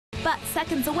But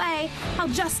seconds away, how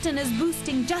Justin is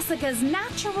boosting Jessica's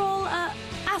natural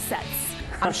assets.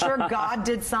 I'm sure God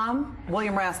did some,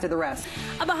 William Rast did the rest.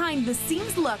 A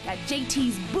behind-the-scenes look at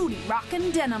JT's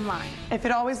booty-rockin' denim line. If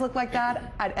it always looked like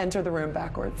that, I'd enter the room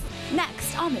backwards.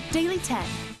 Next on the Daily 10.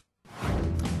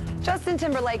 Justin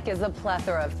Timberlake is a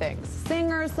plethora of things.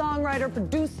 Singer, songwriter,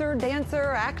 producer,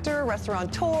 dancer, actor,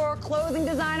 restaurateur, clothing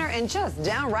designer, and just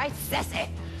downright sissy.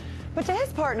 But to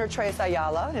his partner, Trace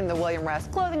Ayala, in the William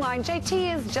Rast clothing line,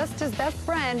 JT is just his best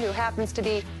friend who happens to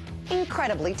be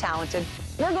incredibly talented.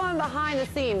 We're going behind the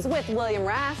scenes with William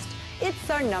Rast. It's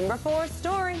our number 4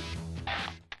 story.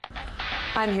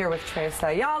 I'm here with Trace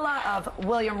Ayala of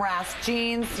William Rast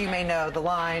Jeans. You may know the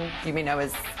line. You may know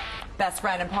his best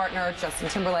friend and partner, Justin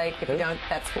Timberlake. If you don't,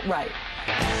 that's right.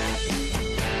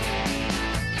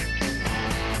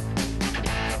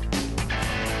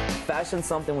 Fashion's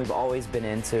something we've always been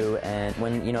into, and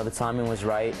when, you know, the timing was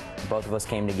right, both of us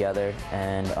came together,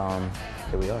 and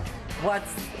here we are.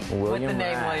 What's with the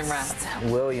name William Rast?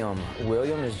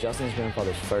 William is Justin's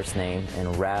grandfather's first name,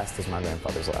 and Rast is my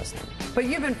grandfather's last name. But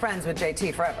you've been friends with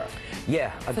JT forever.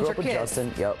 Yeah, I grew up with kids.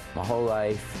 Justin, yep, my whole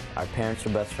life. Our parents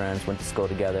were best friends, went to school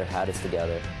together, had us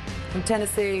together. From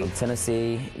Tennessee. From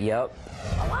Tennessee, yep.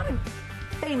 A lot of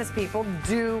famous people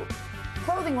do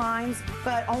clothing lines,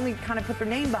 but only kind of put their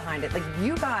name behind it. Like,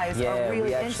 you guys are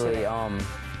really into it.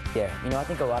 Yeah, you know, I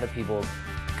think a lot of people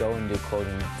go and do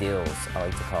clothing deals, I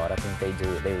like to call it. I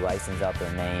think they license out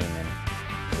their name, and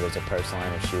there's a purse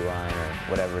line or shoe line or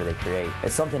whatever they create.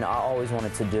 It's something I always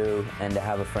wanted to do, and to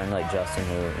have a friend like Justin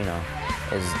who, you know,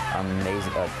 is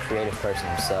amazing, a creative person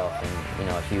himself, and, you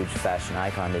know, a huge fashion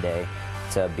icon today,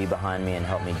 to be behind me and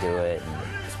help me do it,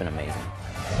 and it's been amazing.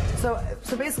 So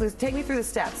basically, take me through the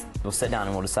steps. We'll sit down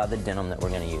and we'll decide the denim that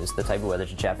we're going to use, the type of whether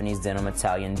it's Japanese denim,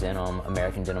 Italian denim,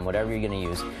 American denim, whatever you're going to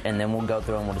use. And then we'll go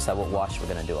through and we'll decide what wash we're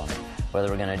going to do on it. Whether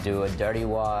we're going to do a dirty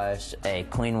wash, a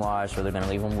clean wash, whether we're going to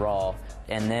leave them raw.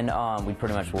 And then we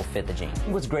pretty much will fit the jean.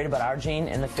 What's great about our jean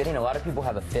and the fitting, a lot of people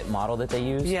have a fit model that they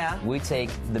use. Yeah. We take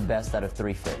the best out of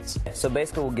 3 fits. So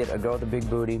basically we'll get a girl with a big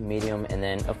booty, medium, and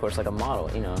then of course like a model,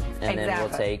 you know. And then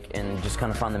we'll take and just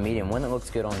kind of find the medium, one that looks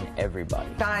good on everybody.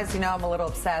 Guys, you know I'm a little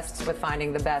obsessed with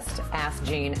finding the best ass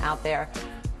jean out there.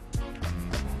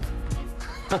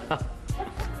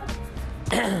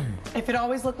 If it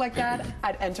always looked like that,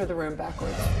 I'd enter the room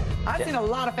backwards. I've seen a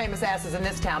lot of famous asses in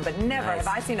this town, but never have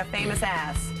I seen a famous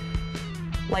ass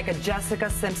like a Jessica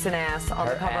Simpson ass on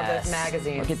the cover of those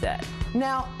magazines. Look at that.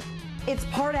 Now, it's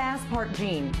part ass, part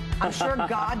jean. I'm sure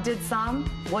God did some,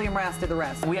 William Rast did the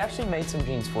rest. We actually made some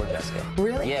jeans for Jessica.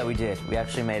 Really? Yeah, we did. We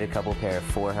actually made a couple pair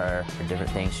for her, for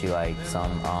different things she liked,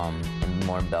 some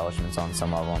more embellishments on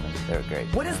some of them, and they were great.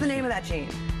 What is the name of that jean?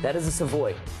 That is a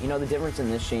Savoy. You know, the difference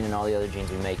in this jean and all the other jeans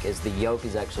we make is the yoke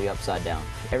is actually upside down.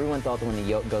 Everyone thought that when the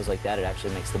yoke goes like that, it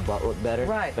actually makes the butt look better.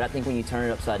 Right. But I think when you turn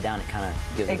it upside down, it kind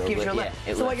of gives it a you a look.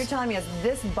 Yeah, so what you're telling me is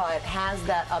this butt has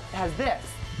this.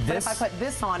 But if I put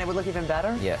this on, it would look even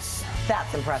better? Yes.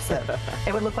 That's impressive.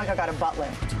 It would look like I got a butt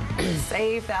lift.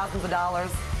 Save thousands of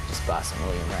dollars. Just buy some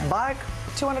William Rast. Buy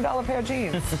 $200 pair of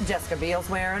jeans. Jessica Biel's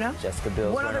wearing them. Jessica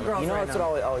Biel's What wearing other them. girls You know, wearing that's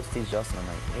what I always tease Justin. I'm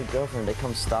like, hey, girlfriend, they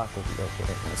come stock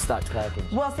with a stock package.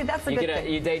 Well, see, that's the good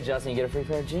thing. You date Justin, you get a free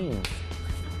pair of jeans.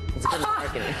 It's good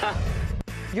marketing.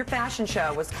 Your fashion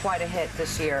show was quite a hit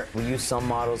this year. We use some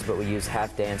models, but we use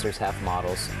half dancers, half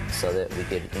models, so that we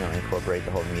could, you know, incorporate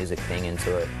the whole music thing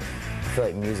into it. I feel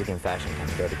like music and fashion kind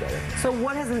of go together. So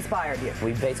what has inspired you?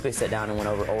 We basically sat down and went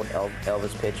over old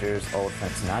Elvis pictures, old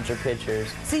Frank Sinatra pictures.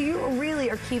 So you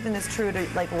really are keeping this true to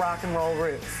like rock and roll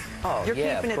roots. Oh, You're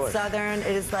yeah, keeping of course. it southern. It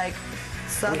is like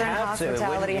southern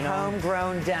hospitality,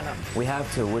 homegrown denim. We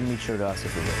have to. It wouldn't be true to us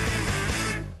if we didn't.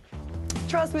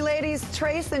 Trust me, ladies,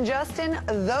 Trace and Justin,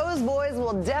 those boys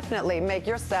will definitely make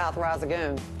your South rise a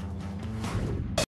goon.